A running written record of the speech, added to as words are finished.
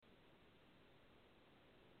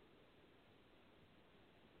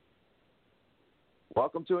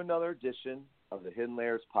Welcome to another edition of the Hidden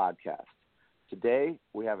Layers podcast. Today,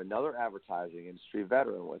 we have another advertising industry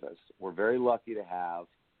veteran with us. We're very lucky to have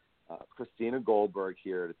Kristina Goldberg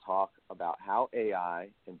here to talk about how AI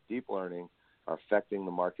and deep learning are affecting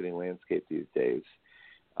the marketing landscape these days.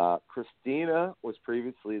 Kristina was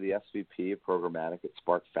previously the SVP of Programmatic at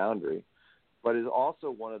Spark Foundry, but is also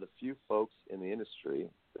one of the few folks in the industry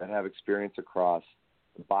that have experience across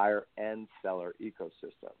the buyer and seller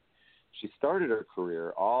ecosystem. She started her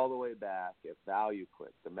career all the way back at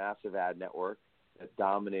ValueClick, the massive ad network that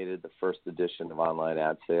dominated the first edition of online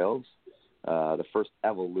ad sales, the first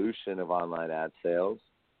evolution of online ad sales,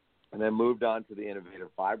 and then moved on to the innovative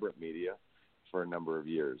Vibrant Media for a number of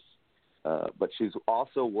years. But she's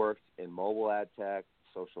also worked in mobile ad tech,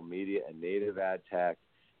 social media, and native ad tech,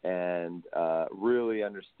 and really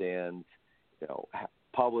understands,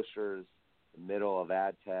 publishers, the middle of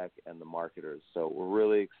ad tech, and the marketers. So we're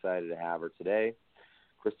really excited to have her today.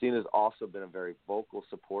 Kristina has also been a very vocal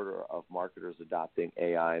supporter of marketers adopting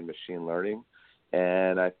AI and machine learning,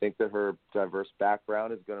 and I think that her diverse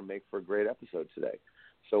background is going to make for a great episode today.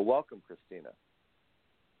 So welcome, Kristina.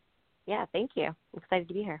 Yeah, thank you. I'm excited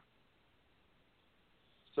to be here.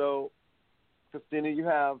 So, Kristina, you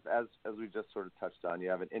have, as we just sort of touched on, you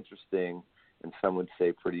have an interesting and some would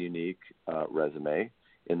say pretty unique resume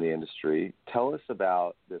in the industry. Tell us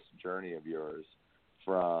about this journey of yours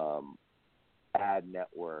from ad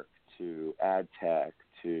network to ad tech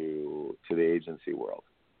to the agency world.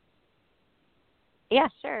 Yeah,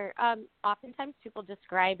 sure. Oftentimes people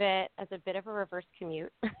describe it as a bit of a reverse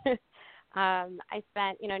commute. I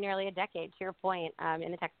spent, nearly a decade, to your point,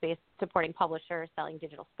 in the tech space supporting publishers, selling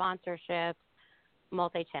digital sponsorships,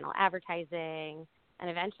 multi-channel advertising, and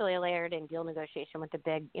eventually I layered in deal negotiation with the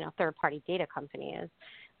big, third-party data companies.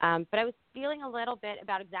 But I was feeling a little bit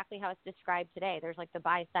about exactly how it's described today. There's like the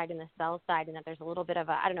buy side and the sell side, and that there's a little bit of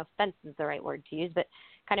a, I don't know if fence is the right word to use, but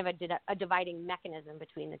kind of a dividing mechanism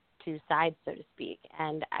between the two sides, so to speak.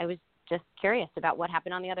 And I was just curious about what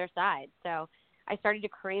happened on the other side. So I started to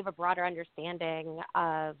crave a broader understanding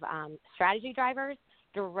of strategy drivers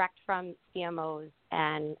direct from CMOs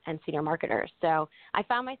and senior marketers. So I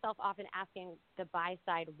found myself often asking the buy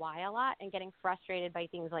side why a lot and getting frustrated by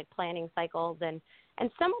things like planning cycles and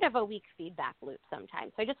somewhat of a weak feedback loop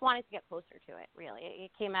sometimes. So I just wanted to get closer to it, really.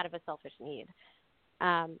 It came out of a selfish need.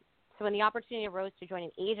 So when the opportunity arose to join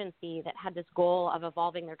an agency that had this goal of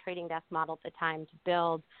evolving their trading desk model at the time to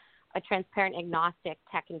build a transparent, agnostic,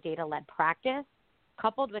 tech and data-led practice,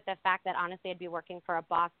 coupled with the fact that, honestly, I'd be working for a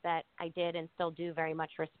boss that I did and still do very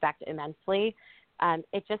much respect immensely,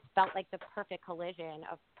 it just felt like the perfect collision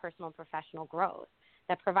of personal and professional growth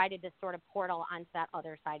that provided this sort of portal onto that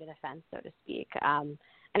other side of the fence, so to speak. And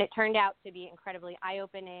it turned out to be incredibly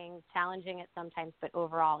eye-opening, challenging at sometimes, but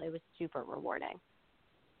overall it was super rewarding.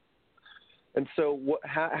 And so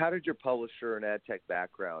how did your publisher and ad tech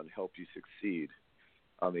background help you succeed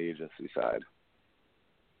on the agency side?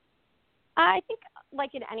 I think,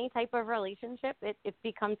 like in any type of relationship, it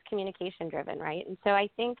becomes communication driven, right? And so I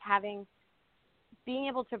think being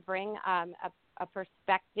able to bring a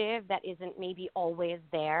perspective that isn't maybe always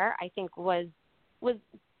there, I think was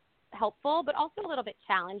helpful, but also a little bit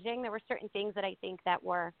challenging. There were certain things that I think that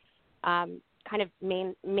were kind of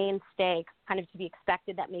mainstay, kind of to be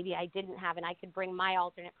expected that maybe I didn't have, and I could bring my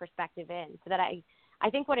alternate perspective in, so that I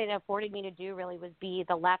think what it afforded me to do really was be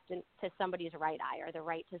the left to somebody's right eye or the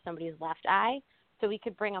right to somebody's left eye, so we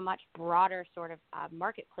could bring a much broader sort of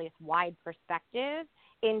marketplace-wide perspective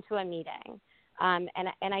into a meeting. And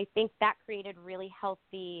I think that created really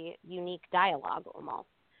healthy, unique dialogue almost.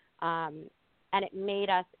 And it made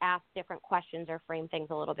us ask different questions or frame things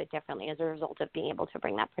a little bit differently as a result of being able to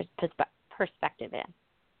bring that perspective in.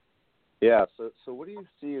 Yeah, so what do you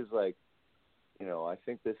see as I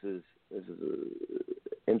think this is an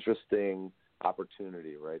interesting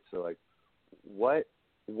opportunity, right? So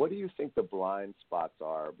what do you think the blind spots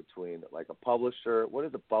are between a publisher? What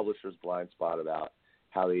is the publisher's blind spot about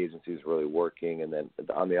how the agency is really working? And then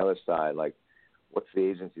on the other side, what's the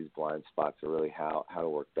agency's blind spot to really how to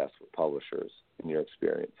work best with publishers in your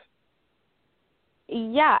experience?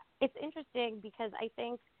 Yeah, it's interesting because I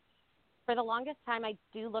think for the longest time I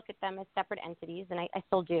do look at them as separate entities, and I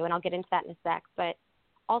still do, and I'll get into that in a sec. But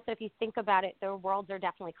also, if you think about it, their worlds are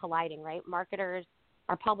definitely colliding, right? Marketers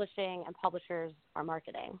are publishing and publishers are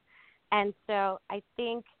marketing. And so I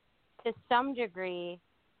think to some degree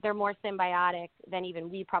they're more symbiotic than even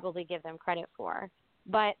we probably give them credit for.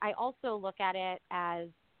 But I also look at it as,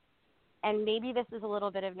 and maybe this is a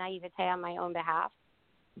little bit of naivete on my own behalf,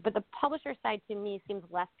 but the publisher side to me seems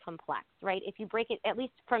less complex, right? If you break it, at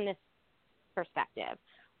least from this perspective,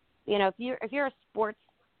 if you're a sports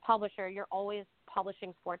publisher, you're always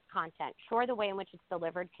publishing sports content. Sure, the way in which it's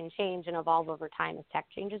delivered can change and evolve over time as tech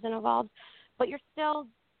changes and evolves, but you're still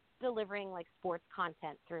delivering like sports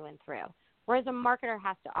content through and through. Whereas a marketer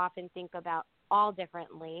has to often think about all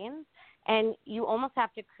different lanes, and you almost have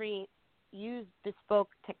to use bespoke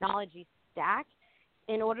technology stack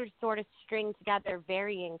in order to sort of string together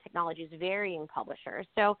varying technologies, varying publishers.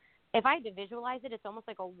 So if I had to visualize it, it's almost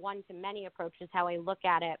like a one-to-many approach is how I look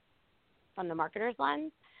at it from the marketer's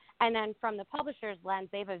lens. And then from the publisher's lens,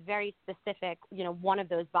 they have a very specific, one of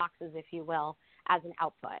those boxes, if you will, as an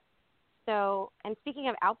output. So, and speaking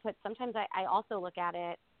of outputs, sometimes I also look at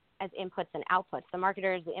it as inputs and outputs. The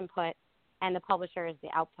marketer is the input and the publisher is the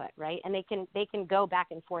output, right? And they can go back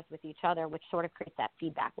and forth with each other, which sort of creates that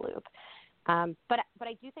feedback loop. But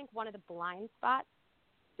I do think one of the blind spots,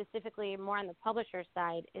 specifically more on the publisher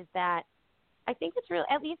side, is that I think it's really,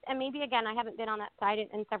 at least, and maybe again, I haven't been on that side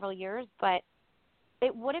in several years, but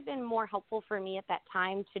it would have been more helpful for me at that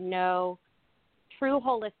time to know true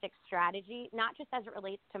holistic strategy, not just as it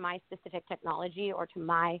relates to my specific technology or to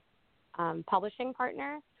my publishing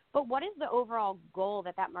partner, but what is the overall goal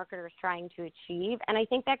that marketer is trying to achieve? And I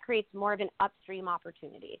think that creates more of an upstream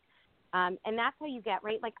opportunity. And that's how you get,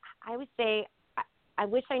 right? Like I would say, I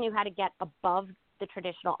wish I knew how to get above the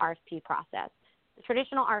traditional RFP process. The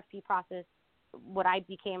traditional RFP process, what I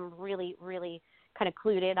became really, really kind of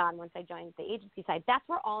clued in on once I joined the agency side, that's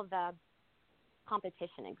where all the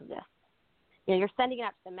competition exists. You're sending it out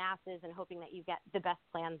to the masses and hoping that you get the best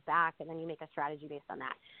plans back, and then you make a strategy based on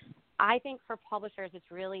that. I think for publishers, it's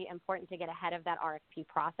really important to get ahead of that RFP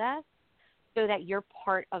process so that you're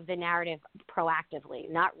part of the narrative proactively,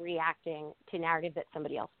 not reacting to narrative that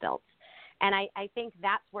somebody else built. And I think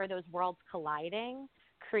that's where those worlds colliding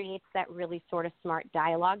creates that really sort of smart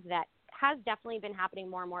dialogue that has definitely been happening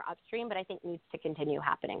more and more upstream, but I think needs to continue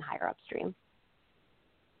happening higher upstream.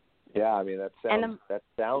 Yeah, I mean that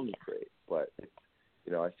sounds great, but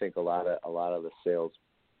I think a lot of the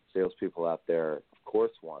salespeople out there, of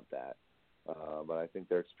course, want that, but I think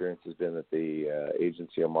their experience has been that the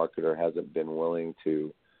agency or marketer hasn't been willing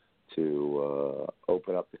to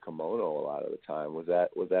open up the kimono a lot of the time. Was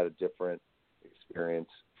that a different experience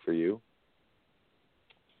for you?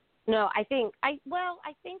 No, I think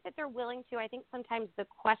that they're willing to. I think sometimes the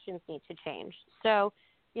questions need to change. So,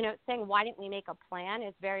 saying why didn't we make a plan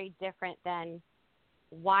is very different than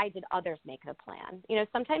why did others make the plan.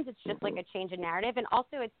 Sometimes it's just like a change in narrative, and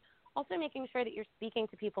also it's also making sure that you're speaking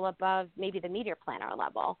to people above maybe the media planner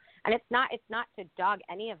level. And it's not to dog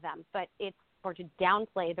any of them, but or to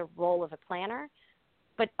downplay the role of a planner.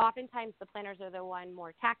 But oftentimes the planners are the one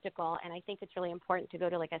more tactical, and I think it's really important to go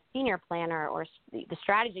to like a senior planner or the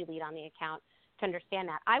strategy lead on the account to understand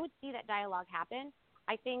that. I would see that dialogue happen.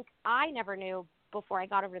 I think I never knew before I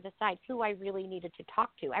got over to the side who I really needed to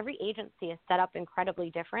talk to. Every agency is set up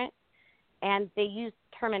incredibly different, and they use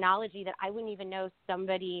terminology that I wouldn't even know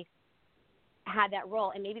somebody had that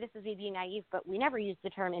role. And maybe this is me being naive, but we never used the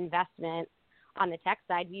term investment on the tech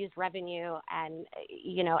side. We used revenue and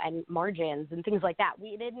margins and things like that.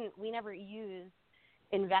 We never used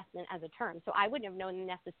investment as a term. So I wouldn't have known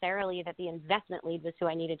necessarily that the investment lead was who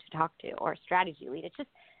I needed to talk to, or strategy lead. It's just,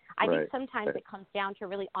 I think sometimes it comes down to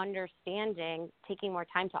really taking more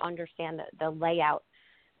time to understand the layout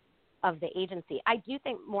of the agency. I do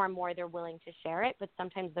think more and more they're willing to share it, but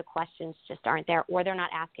sometimes the questions just aren't there, or they're not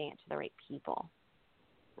asking it to the right people.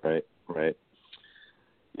 Right.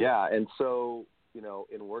 Yeah, and so,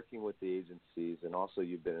 in working with the agencies, and also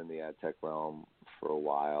you've been in the ad tech realm for a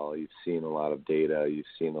while, you've seen a lot of data, you've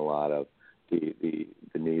seen a lot of the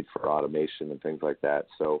need for automation and things like that.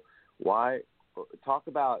 So talk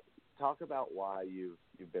about why you've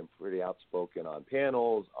been pretty outspoken on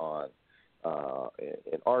panels,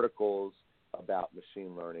 in articles about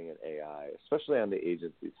machine learning and AI, especially on the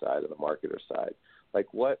agency side and the marketer side. Like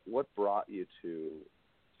what brought you to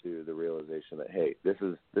the realization that, hey, this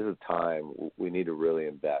is time, we need to really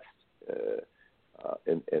invest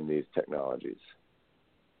in these technologies?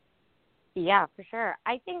 Yeah, for sure.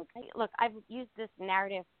 I think, look, I've used this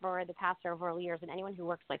narrative for the past several years, and anyone who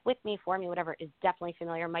works with me, for me, whatever, is definitely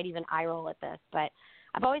familiar, might even eye roll at this. But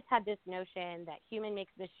I've always had this notion that human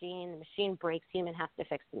makes machine, the machine breaks, human has to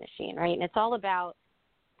fix the machine, right? And it's all about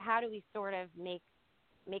how do we sort of make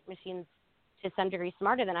machines to some degree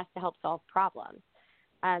smarter than us to help solve problems.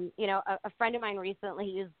 A friend of mine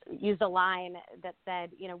recently used a line that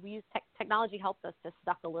said, we use technology helps us to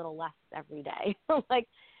suck a little less every day. Like,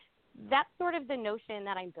 that's sort of the notion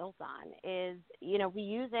that I'm built on is, we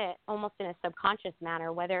use it almost in a subconscious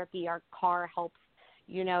manner, whether it be our car helps,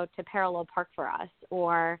 to parallel park for us,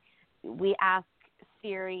 or we ask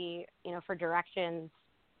Siri, for directions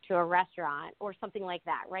to a restaurant or something like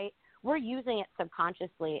that, right? We're using it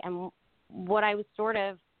subconsciously. And what I was what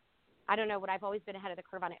I've always been ahead of the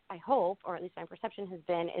curve on it, I hope, or at least my perception has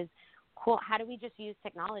been, is, cool, how do we just use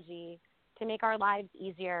technology to make our lives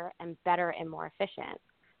easier and better and more efficient?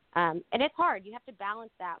 And it's hard. You have to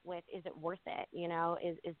balance that with, is it worth it?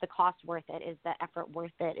 Is the cost worth it? Is the effort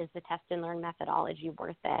worth it? Is the test and learn methodology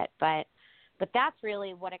worth it? But that's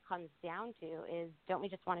really what it comes down to, is, don't we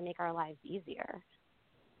just want to make our lives easier?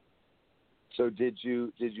 So did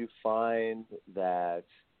you find that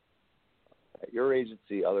at your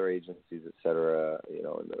agency, other agencies, et cetera,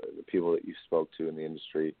 and the people that you spoke to in the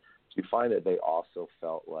industry, do you find that they also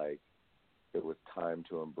felt like it was time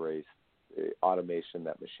to embrace automation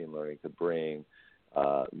that machine learning could bring,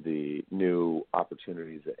 the new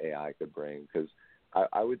opportunities that AI could bring? Because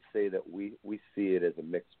I would say that we see it as a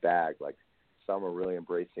mixed bag. Like, some are really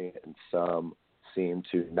embracing it, and some seem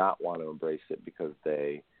to not want to embrace it because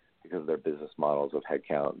of their business models of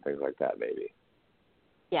headcount and things like that, maybe.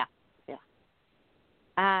 Yeah.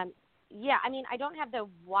 I mean, I don't have the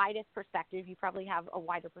widest perspective. You probably have a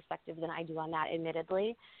wider perspective than I do on that,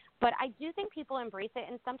 admittedly. But I do think people embrace it,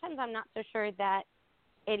 and sometimes I'm not so sure that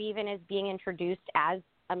it even is being introduced as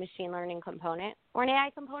a machine learning component or an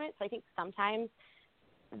AI component. So I think sometimes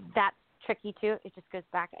that's tricky too. It just goes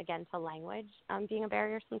back again to language being a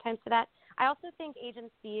barrier sometimes to that. I also think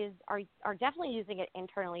agencies are definitely using it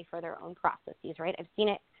internally for their own processes, right? I've seen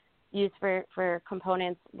it used for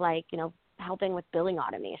components like, helping with billing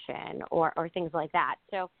automation or things like that.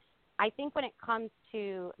 So I think when it comes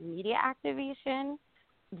to media activation,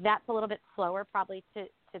 that's a little bit slower probably to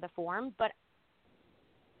the form. But,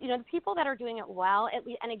 the people that are doing it well, at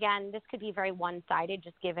least, and again, this could be very one-sided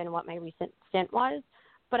just given what my recent stint was,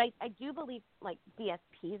 but I do believe like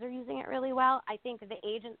DSPs are using it really well. I think the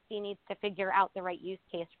agency needs to figure out the right use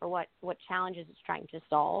case for what challenges it's trying to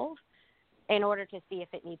solve in order to see if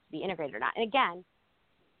it needs to be integrated or not. And again,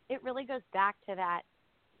 it really goes back to that,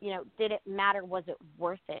 did it matter, was it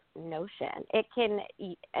worth it notion. It can,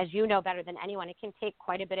 as you know better than anyone, it can take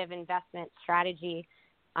quite a bit of investment, strategy,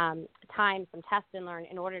 time, some test and learn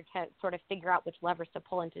in order to sort of figure out which levers to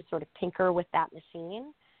pull and to sort of tinker with that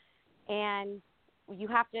machine. And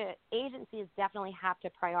agencies definitely have to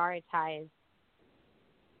prioritize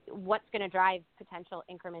what's going to drive potential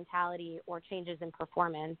incrementality or changes in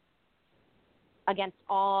performance against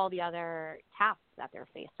all the other tasks that they're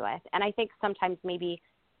faced with. And I think sometimes maybe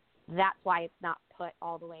that's why it's not put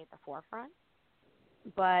all the way at the forefront.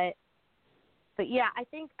 But yeah, I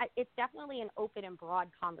think it's definitely an open and broad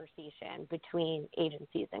conversation between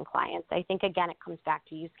agencies and clients. I think, again, it comes back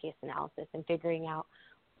to use case analysis and figuring out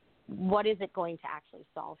what is it going to actually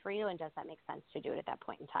solve for you, and does that make sense to do it at that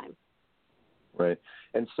point in time? Right.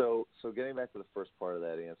 And so getting back to the first part of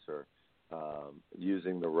that answer,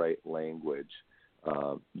 using the right language,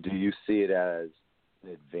 do you see it as an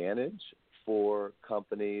advantage for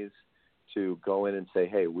companies to go in and say,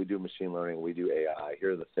 hey, we do machine learning, we do AI,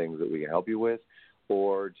 here are the things that we can help you with?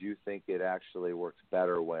 Or do you think it actually works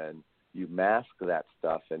better when you mask that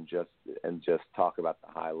stuff and just talk about the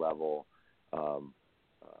high level,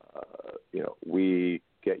 we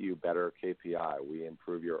get you better KPI, we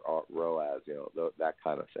improve your ROAS, that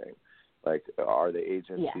kind of thing? Like, are the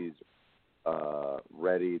agencies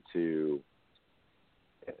ready to,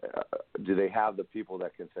 do they have the people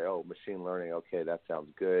that can say, oh, machine learning, okay, that sounds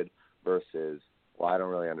good, versus, well, I don't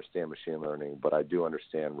really understand machine learning, but I do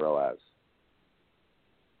understand ROAS?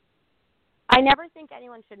 I never think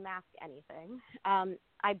anyone should mask anything.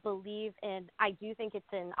 I do think it's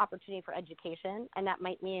an opportunity for education, and that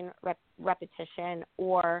might mean repetition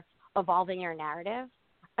or evolving your narrative.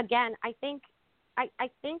 Again, I think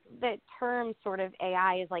the term sort of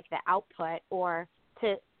AI is like the output or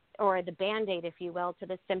the Band-Aid, if you will, to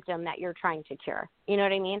the symptom that you're trying to cure. You know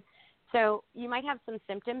what I mean? So you might have some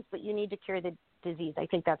symptoms, but you need to cure the disease. I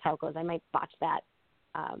think that's how it goes. I might botch that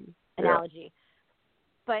analogy.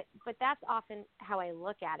 But that's often how I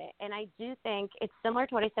look at it. And I do think it's similar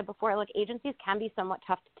to what I said before. Look, agencies can be somewhat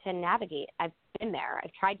tough to navigate. I've been there.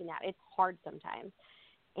 I've tried to navigate. It's hard sometimes.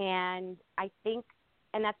 And I think,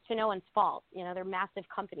 and that's to no one's fault. They're massive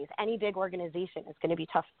companies. Any big organization is going to be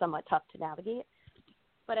somewhat tough to navigate.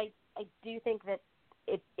 But I do think that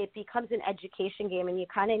it becomes an education game, and you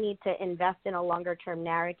kind of need to invest in a longer-term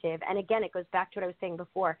narrative. And again, it goes back to what I was saying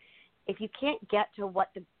before. If you can't get to what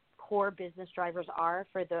the core business drivers are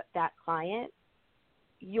for that client,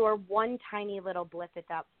 you're one tiny little blip at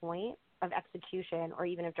that point of execution or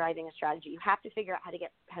even of driving a strategy. You have to figure out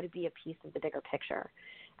how to be a piece of the bigger picture.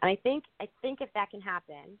 And I think if that can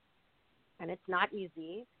happen, and it's not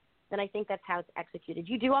easy, then I think that's how it's executed.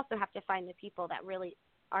 You do also have to find the people that really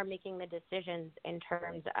are making the decisions in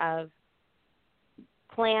terms of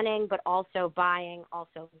planning, but also buying,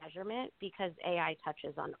 also measurement, because AI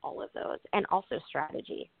touches on all of those, and also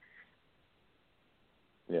strategy.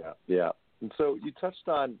 Yeah. And so you touched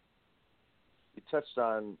on,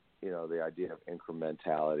 the idea of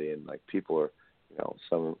incrementality, and like people are,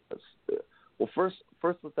 first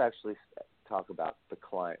let's actually talk about the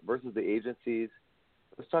client versus the agencies.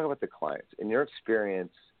 Let's talk about the clients. In your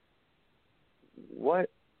experience, what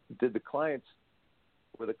did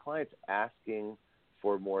were the clients asking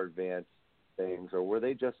for more advanced things, or were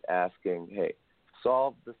they just asking, hey,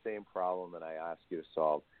 solve the same problem that I asked you to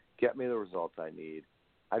solve, get me the results I need,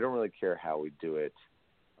 I don't really care how we do it,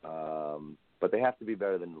 but they have to be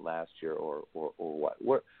better than last year, or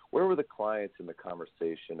what? Where were the clients in the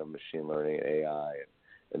conversation of machine learning, AI,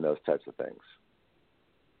 and those types of things?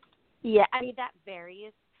 Yeah, I mean, that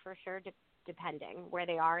varies for sure, depending where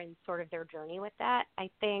they are in sort of their journey with that. I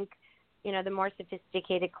think, the more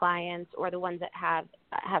sophisticated clients, or the ones that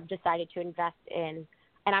have decided to invest in,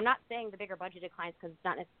 and I'm not saying the bigger budgeted clients, because it's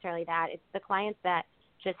not necessarily that. It's the clients that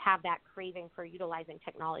just have that craving for utilizing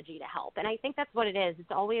technology to help. And I think that's what it is.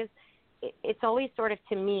 It's always sort of,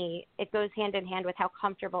 to me, it goes hand in hand with how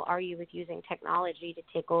comfortable are you with using technology to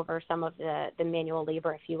take over some of the manual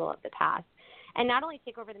labor, if you will, of the past. And not only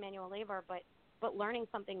take over the manual labor, but learning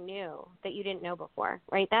something new that you didn't know before,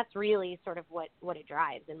 right? That's really sort of what it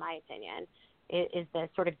drives, in my opinion, is the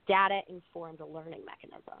sort of data-informed learning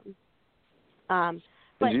mechanism.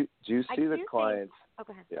 But do you see the clients?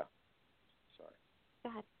 Go ahead. Yeah. Sorry. Go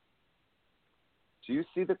ahead. Do you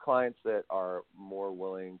see the clients that are more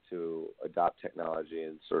willing to adopt technology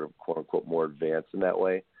and sort of quote-unquote more advanced in that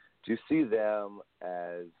way? Do you see them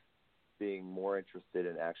as being more interested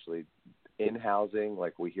in actually in-housing,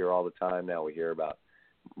 like we hear all the time now? We hear about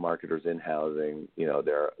marketers in-housing,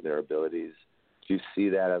 their abilities. Do you see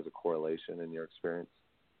that as a correlation in your experience?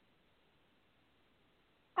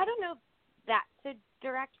 I don't know if that's a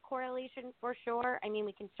direct correlation for sure. I mean,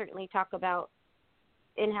 we can certainly talk about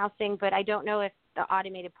in-housing, but I don't know if the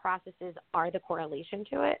automated processes are the correlation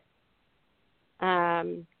to it.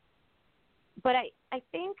 But I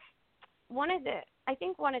think one of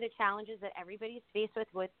the challenges that everybody's faced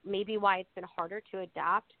with maybe why it's been harder to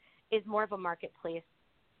adopt is more of a marketplace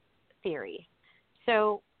theory.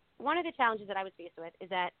 So one of the challenges that I was faced with is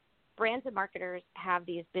that brands and marketers have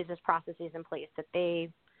these business processes in place that they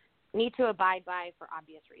need to abide by for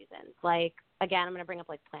obvious reasons. Like, again, I'm going to bring up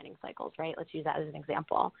like planning cycles, right? Let's use that as an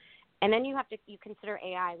example. And then you consider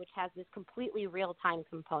AI, which has this completely real-time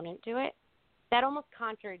component to it that almost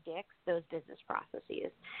contradicts those business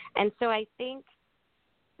processes. And so I think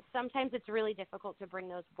sometimes it's really difficult to bring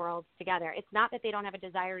those worlds together. It's not that they don't have a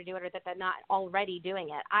desire to do it or that they're not already doing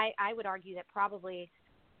it. I would argue that probably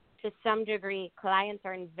to some degree clients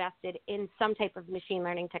are invested in some type of machine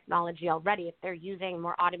learning technology already if they're using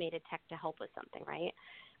more automated tech to help with something, right?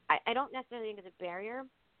 I don't necessarily think it's a barrier.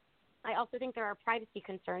 I also think there are privacy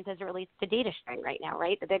concerns as it relates to data sharing right now,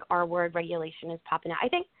 right? The big R word regulation is popping out. I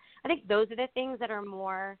think those are the things that are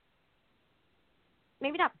more,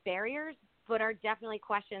 maybe not barriers, but are definitely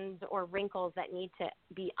questions or wrinkles that need to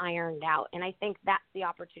be ironed out. And I think that's the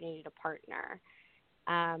opportunity to partner.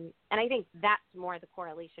 And I think that's more the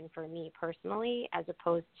correlation for me personally, as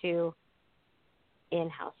opposed to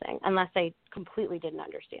in-housing, unless I completely didn't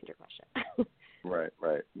understand your question. Right.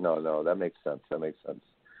 No, that makes sense.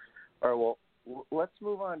 All right, well, let's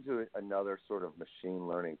move on to another sort of machine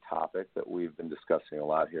learning topic that we've been discussing a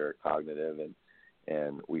lot here at Cognitive,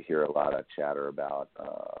 and we hear a lot of chatter about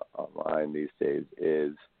online these days,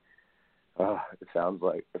 is it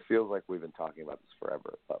feels like we've been talking about this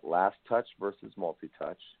forever, but last touch versus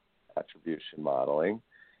multi-touch attribution modeling,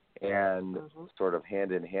 and sort of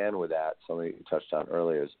hand in hand with that, something you touched on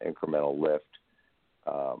earlier, is incremental lift,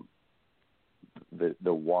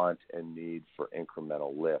 the want and need for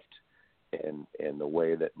incremental lift in the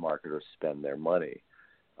way that marketers spend their money.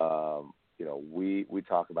 We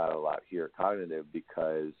talk about it a lot here at Cognitive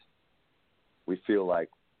because we feel like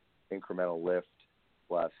incremental lift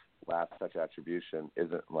plus last touch attribution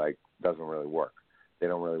doesn't really work. They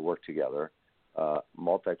don't really work together.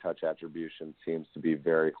 Multi-touch attribution seems to be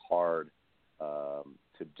very hard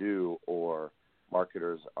to do, or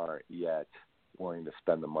marketers aren't yet willing to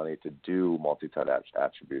spend the money to do multi-touch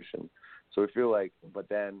attribution. So we feel like, but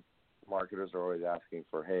then marketers are always asking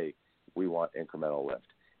for, hey, we want incremental lift.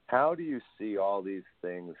 How do you see all these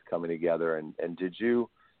things coming together? And did you,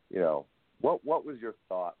 what was your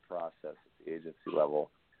thought process at the agency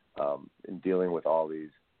level in dealing with all these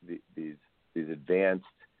advanced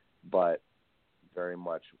but very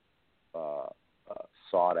much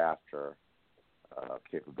sought after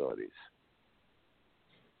capabilities?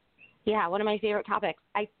 Yeah, one of my favorite topics.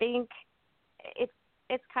 I think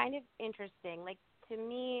it's kind of interesting. Like, to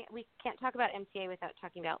me, we can't talk about MTA without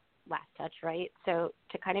talking about last touch, right? So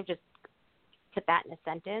to kind of just put that in a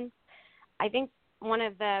sentence, I think one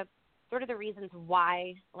of the sort of the reasons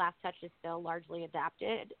why last touch is still largely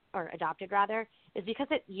adopted rather, is because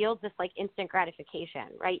it yields this like instant gratification,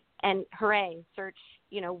 right? And hooray, search,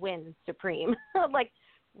 wins supreme. Like,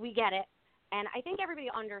 we get it. And I think everybody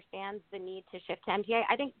understands the need to shift to MTA.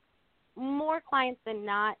 I think more clients than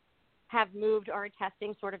not have moved or are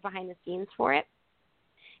testing sort of behind the scenes for it.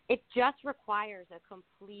 It just requires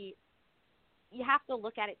you have to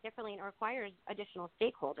look at it differently, and it requires additional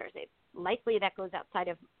stakeholders. It's likely that goes outside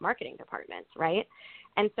of marketing departments, right?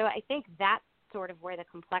 And so I think that's sort of where the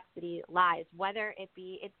complexity lies, whether it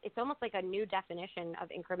be, it's almost like a new definition of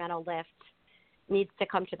incremental lift needs to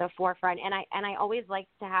come to the forefront. And I always like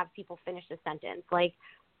to have people finish a sentence, like,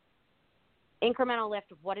 incremental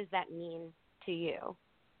lift, what does that mean to you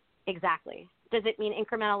exactly? Does it mean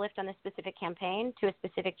incremental lift on a specific campaign, to a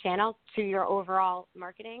specific channel, to your overall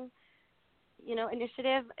marketing,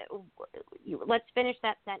 initiative? Let's finish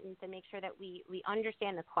that sentence and make sure that we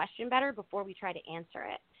understand the question better before we try to answer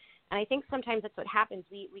it. And I think sometimes that's what happens.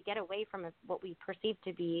 We get away from what we perceive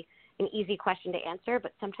to be an easy question to answer,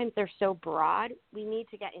 but sometimes they're so broad, we need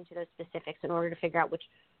to get into those specifics in order to figure out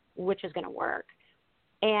which is going to work.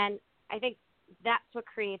 And I think that's what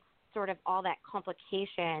creates sort of all that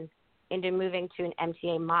complication into moving to an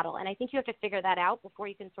MTA model. And I think you have to figure that out before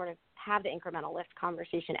you can sort of have the incremental lift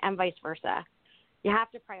conversation, and vice versa. You have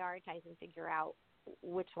to prioritize and figure out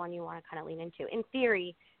which one you want to kind of lean into. In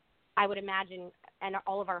theory, I would imagine, and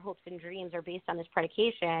all of our hopes and dreams are based on this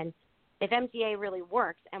predication, if MTA really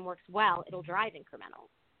works and works well, it'll drive incremental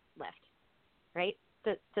lift, right?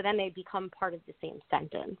 So then they become part of the same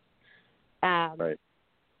sentence. Right.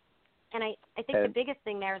 And I think the biggest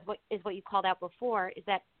thing there is what you called out before, is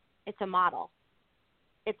that it's a model.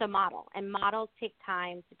 It's a model, and models take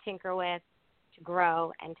time to tinker with, to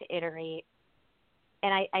grow, and to iterate.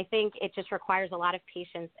 And I think it just requires a lot of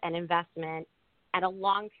patience and investment and a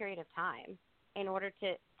long period of time in order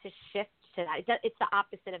to shift to that. It's the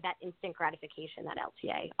opposite of that instant gratification that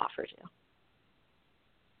LTA offers you.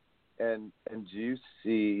 And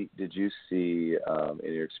did you see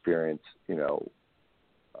in your experience,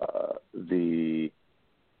 the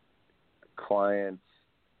clients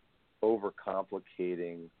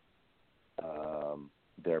overcomplicating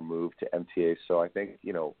their move to MTA? So I think,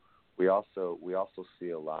 we also see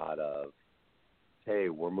a lot of, hey,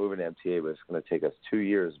 we're moving to MTA, but it's going to take us 2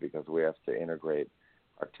 years because we have to integrate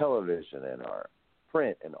our television and our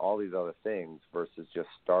print and all these other things, versus just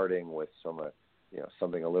starting with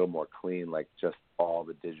something a little more clean, like just all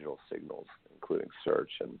the digital signals, including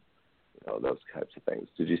search and those types of things.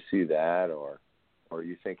 Did you see that, or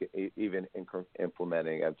you think even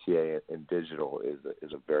implementing MTA in digital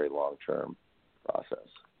is a very long-term process?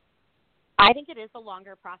 I think it is a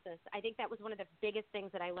longer process. I think that was one of the biggest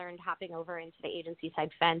things that I learned hopping over into the agency side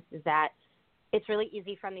fence, is that it's really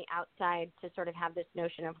easy from the outside to sort of have this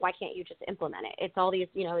notion of, why can't you just implement it? It's all these,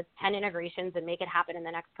 it's 10 integrations and make it happen in the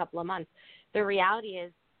next couple of months. The reality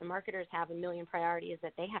is the marketers have a million priorities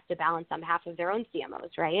that they have to balance on behalf of their own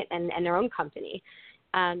CMOs, right, and their own company.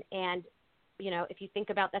 And if you think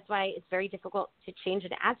about, that's why it's very difficult to change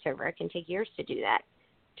an ad server. It can take years to do that.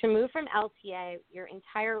 To move from LTA, your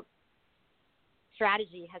entire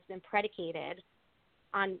strategy has been predicated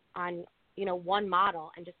on one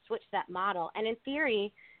model, and just switch that model. And in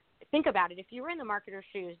theory, think about it. If you were in the marketer's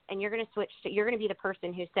shoes and you're going to be the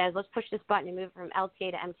person who says, let's push this button and move from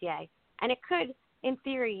LTA to MTA. And it could, in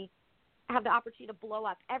theory, have the opportunity to blow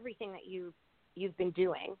up everything that you've been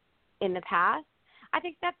doing in the past. I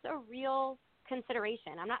think that's a real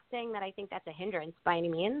consideration. I'm not saying that I think that's a hindrance by any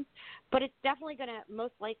means, but it's definitely going to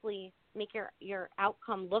most likely make your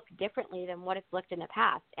outcome look differently than what it's looked in the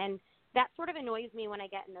past. And that sort of annoys me when I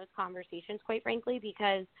get in those conversations, quite frankly,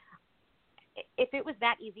 because if it was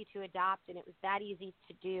that easy to adopt and it was that easy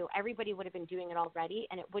to do, everybody would have been doing it already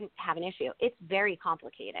and it wouldn't have an issue. It's very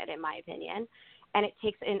complicated, in my opinion, and it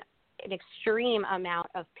takes an extreme amount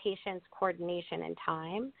of patience, coordination, and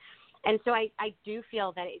time. And so I do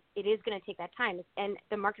feel that it is going to take that time. And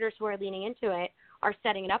the marketers who are leaning into it are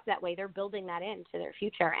setting it up that way. They're building that into their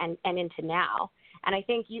future and into now. And I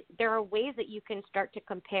think there are ways that you can start to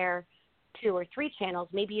compare 2 or 3 channels.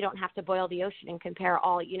 Maybe you don't have to boil the ocean and compare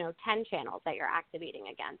all, 10 channels that you're activating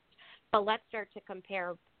against. But let's start to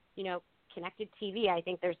compare, connected TV. I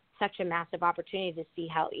think there's such a massive opportunity to see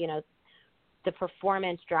how, the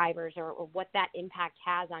performance drivers or what that impact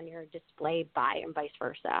has on your display buy and vice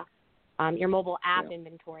versa. Your mobile app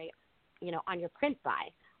inventory, on your print buy.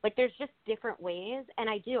 Like there's just different ways. And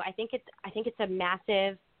I think it's a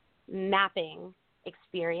massive mapping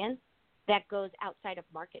experience that goes outside of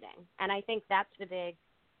marketing. And I think that's the big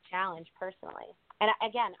challenge personally. And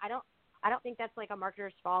again, I don't think that's like a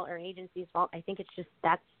marketer's fault or an agency's fault. I think it's just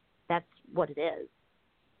that's what it is.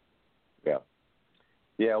 Yeah.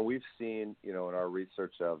 Yeah, we've seen, in our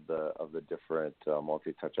research of the different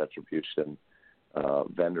multi-touch attribution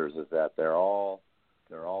vendors is that they're all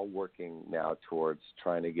working now towards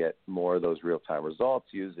trying to get more of those real-time results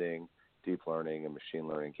using deep learning and machine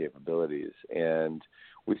learning capabilities. And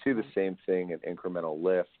we see the same thing in incremental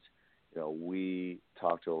lift. We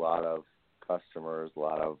talk to a lot of customers, a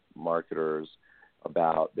lot of marketers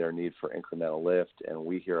about their need for incremental lift, and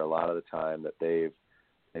we hear a lot of the time that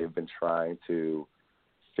they've been trying to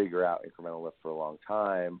figure out incremental lift for a long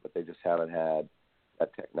time, but they just haven't had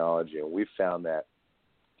that technology. And we've found that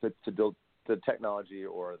to build the technology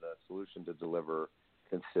or the solution to deliver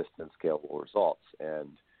consistent, scalable results.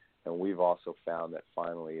 And we've also found that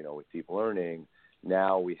finally, with deep learning,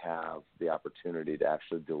 now we have the opportunity to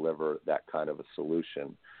actually deliver that kind of a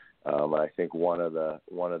solution. I think one of the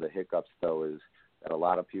hiccups though is that a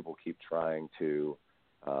lot of people keep trying to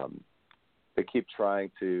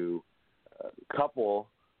couple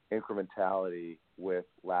incrementality with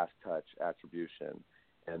last touch attribution,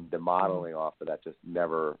 and the modeling off of that just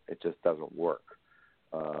doesn't work.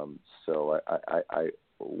 So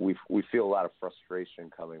we feel a lot of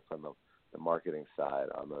frustration coming from the marketing side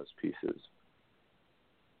on those pieces.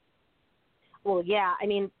 Well, yeah, I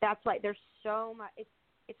mean, that's why there's so much.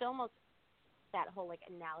 It's almost that whole like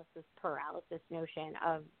analysis paralysis notion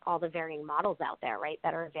of all the varying models out there, right,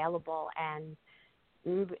 that are available, and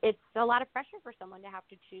it's a lot of pressure for someone to have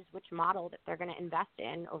to choose which model that they're going to invest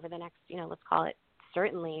in over the next, let's call it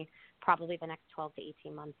certainly probably the next 12 to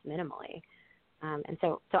 18 months minimally. And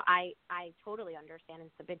so I totally understand.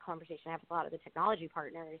 It's a big conversation I have with a lot of the technology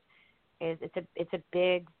partners. Is it's a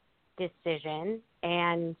big decision,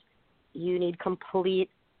 and you need complete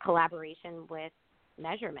collaboration with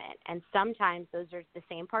measurement. And sometimes those are the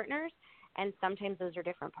same partners, and sometimes those are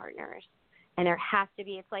different partners. And there has to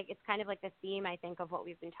be, it's kind of like the theme, I think, of what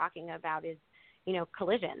we've been talking about is,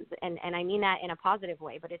 collisions. And I mean that in a positive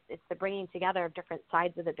way, but it's the bringing together of different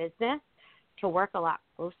sides of the business to work a lot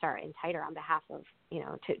closer and tighter on behalf of,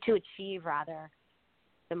 to achieve, rather,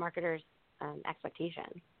 the marketer's expectation.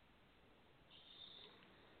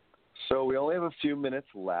 So we only have a few minutes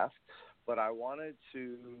left, but I wanted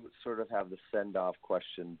to sort of have the send-off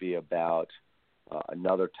question be about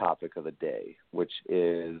another topic of the day, which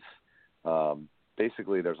is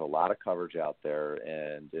basically there's a lot of coverage out there,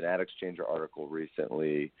 and an Ad Exchanger article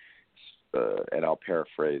recently, and I'll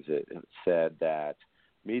paraphrase it said that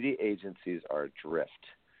media agencies are adrift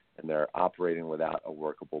and they're operating without a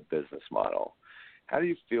workable business model. How do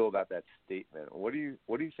you feel about that statement? What do you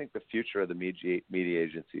think the future of the media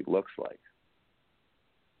agency looks like?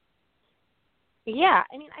 Yeah,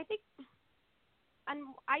 I mean, I think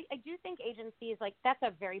I do think agencies, like, that's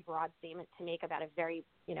a very broad statement to make about a very,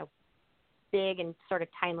 big and sort of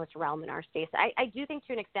timeless realm in our space. I do think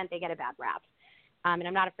to an extent they get a bad rap, and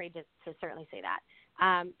I'm not afraid to certainly say that,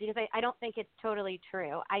 because I don't think it's totally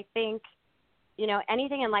true. I think,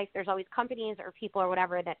 anything in life, there's always companies or people or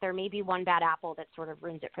whatever that there may be one bad apple that sort of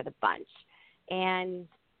ruins it for the bunch. And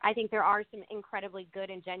I think there are some incredibly good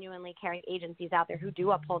and genuinely caring agencies out there who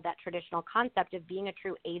do uphold that traditional concept of being a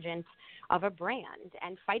true agent of a brand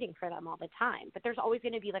and fighting for them all the time. But there's always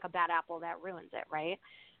going to be like a bad apple that ruins it, right?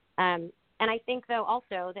 And I think, though,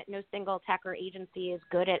 also that no single tech or agency is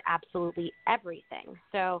good at absolutely everything.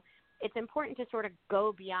 So it's important to sort of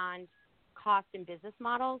go beyond cost and business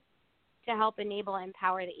models to help enable and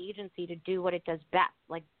empower the agency to do what it does best,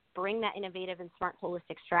 like bring that innovative and smart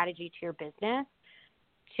holistic strategy to your business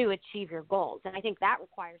to achieve your goals. And I think that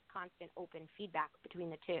requires constant open feedback between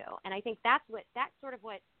the two. And I think that's sort of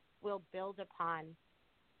what will build upon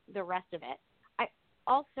the rest of it. I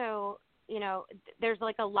also, there's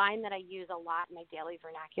like a line that I use a lot in my daily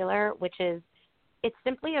vernacular, which is, it's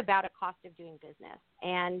simply about a cost of doing business.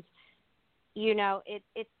 And,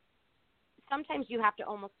 it's sometimes you have to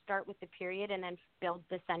almost start with the period and then build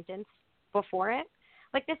the sentence before it.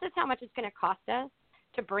 Like, this is how much it's going to cost us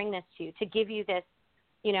to bring this to you, to give you this,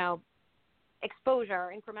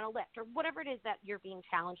 exposure, incremental lift, or whatever it is that you're being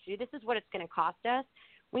challenged to do. This is what it's going to cost us.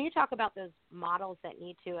 When you talk about those models that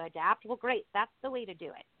need to adapt, well, great, that's the way to do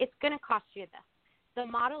it. It's going to cost you this. the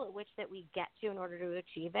model at which that we get to in order to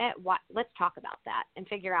achieve it, let's talk about that and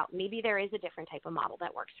figure out maybe there is a different type of model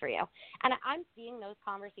that works for you. And I'm seeing those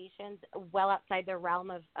conversations well outside the realm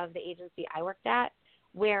of the agency I worked at,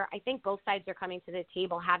 where I think both sides are coming to the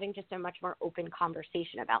table having just a much more open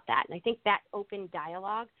conversation about that. And I think that open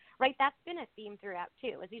dialogue, right, that's been a theme throughout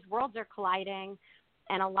too. As these worlds are colliding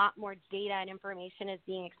and a lot more data and information is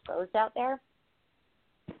being exposed out there,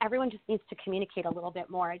 everyone just needs to communicate a little bit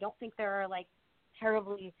more. I don't think there are like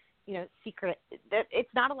terribly, secret. It's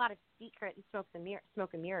not a lot of secret and smoke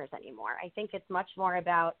and mirrors anymore. I think it's much more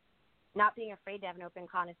about not being afraid to have an open,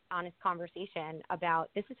 honest conversation about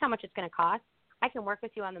this is how much it's going to cost. I can work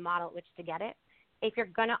with you on the model at which to get it. If you're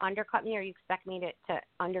going to undercut me or you expect me to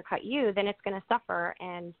undercut you, then it's going to suffer,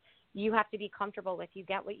 and you have to be comfortable with you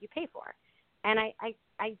get what you pay for. And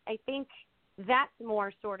I think that's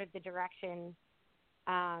more sort of the direction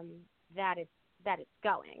that it's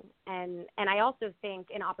going. And I also think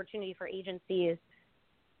an opportunity for agencies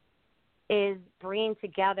is bringing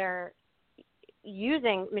together,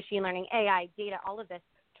 using machine learning, AI, data, all of this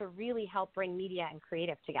to really help bring media and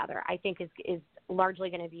creative together, I think is largely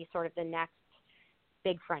going to be sort of the next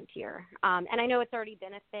big frontier. And I know it's already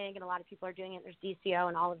been a thing and a lot of people are doing it. There's DCO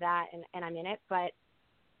and all of that, and I'm in it, but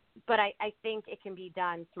I think it can be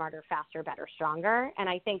done smarter, faster, better, stronger. And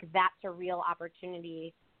I think that's a real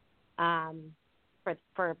opportunity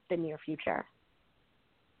for the near future.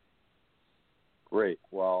 Great.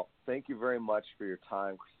 Well, thank you very much for your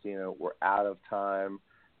time, Kristina. We're out of time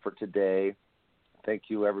for today. Thank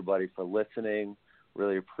you, everybody, for listening.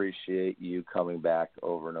 Really appreciate you coming back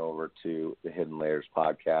over and over to the Hidden Layers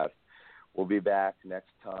podcast. We'll be back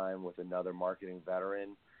next time with another marketing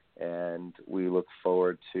veteran, and we look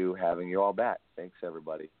forward to having you all back. Thanks,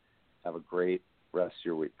 everybody. Have a great rest of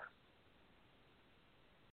your week.